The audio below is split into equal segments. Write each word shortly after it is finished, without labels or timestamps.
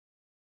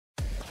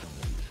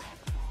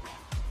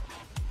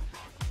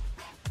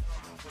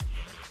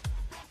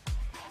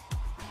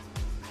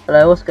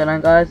Hello, what's going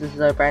on guys? This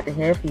is Bradley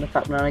here from the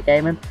Fat Banana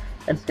Gaming,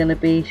 and it's going to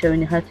be showing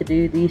you how to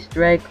do the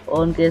Easter egg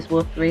on Gears of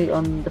War 3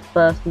 on the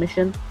first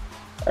mission.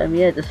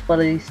 Yeah, just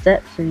follow these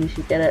steps and you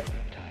should get it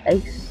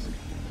ace.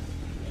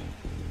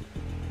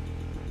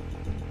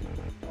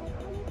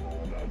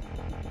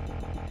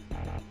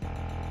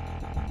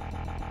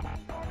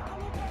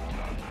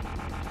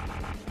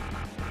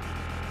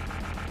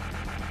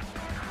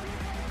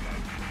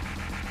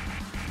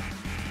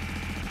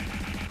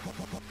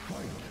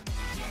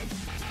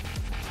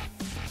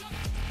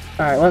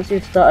 Alright, once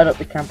you've started up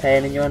the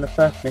campaign and you're on the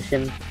first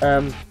mission,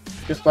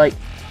 just like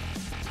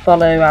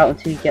follow out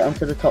until you get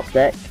onto the top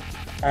deck,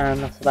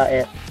 and that's about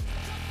it.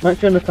 Once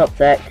you're on the top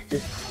deck,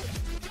 just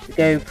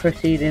go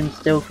proceeding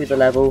still through the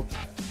level,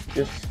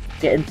 just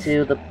get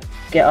after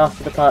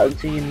the part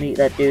until you meet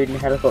that dude in the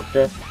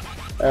helicopter,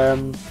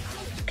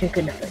 kick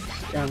in the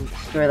face,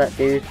 destroy that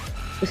dude,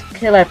 just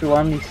kill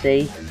everyone you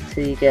see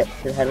until you get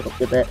to the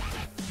helicopter bit.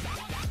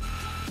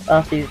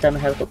 After you've done the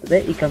helicopter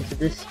bit, you come to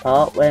this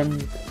part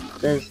when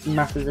there's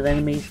masses of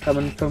enemies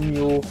coming from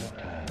your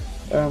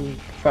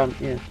front.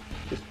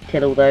 Just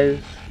kill all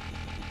those.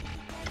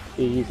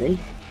 Easy.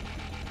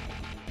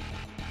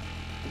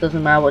 It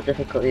doesn't matter what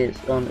difficulty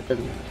it's on, it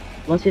doesn't matter.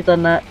 Once you've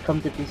done that, come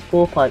to these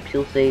 4 pipes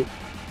you'll see,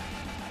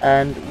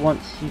 and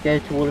once you go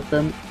to all of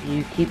them,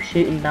 you keep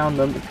shooting down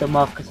them until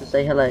Marcus will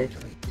say hello.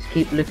 Just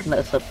keep looking at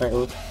the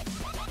subtitles.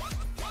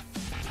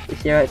 You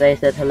see right there, he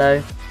said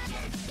hello.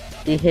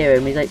 Do you hear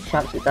him? He like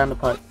shouts it down the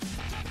pipe.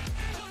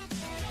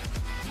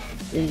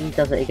 He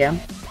does it again.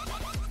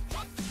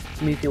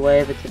 Move your way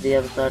over to the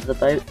other side of the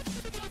boat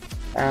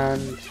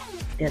and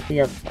get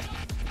the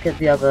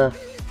other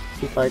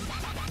 2 pipes.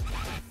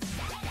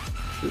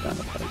 Shoot down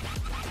the pipe.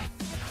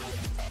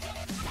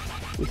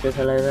 He says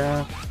hello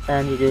there,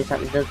 and you do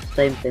exactly the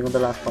same thing on the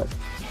last pipe.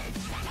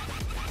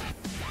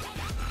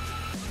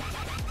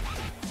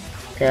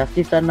 Okay, after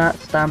you've done that,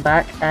 stand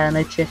back and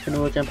a chicken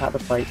will jump out the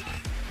pipe.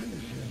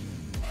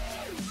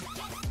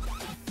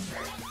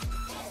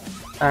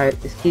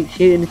 Alright, just keep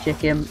shooting the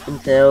chicken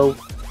until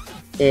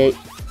it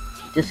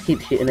just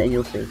keep shooting it and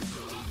you'll see.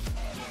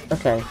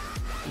 Okay,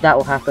 that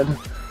will happen.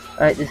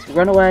 Alright, just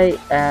run away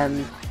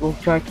and we'll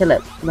try to kill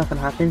it. Nothing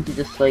happens, you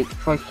just like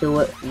try to kill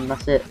it and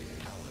that's it.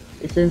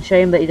 It's a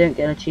shame that you don't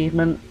get an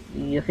achievement.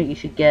 I think you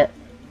should get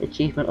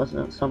achievement or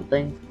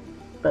something.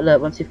 But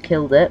look, once you've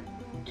killed it,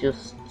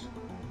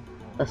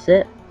 that's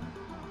it.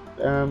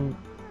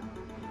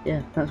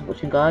 Yeah, thanks for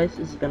watching guys.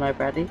 This has been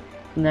Bradley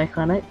from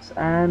NoClineX,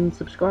 and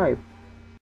subscribe.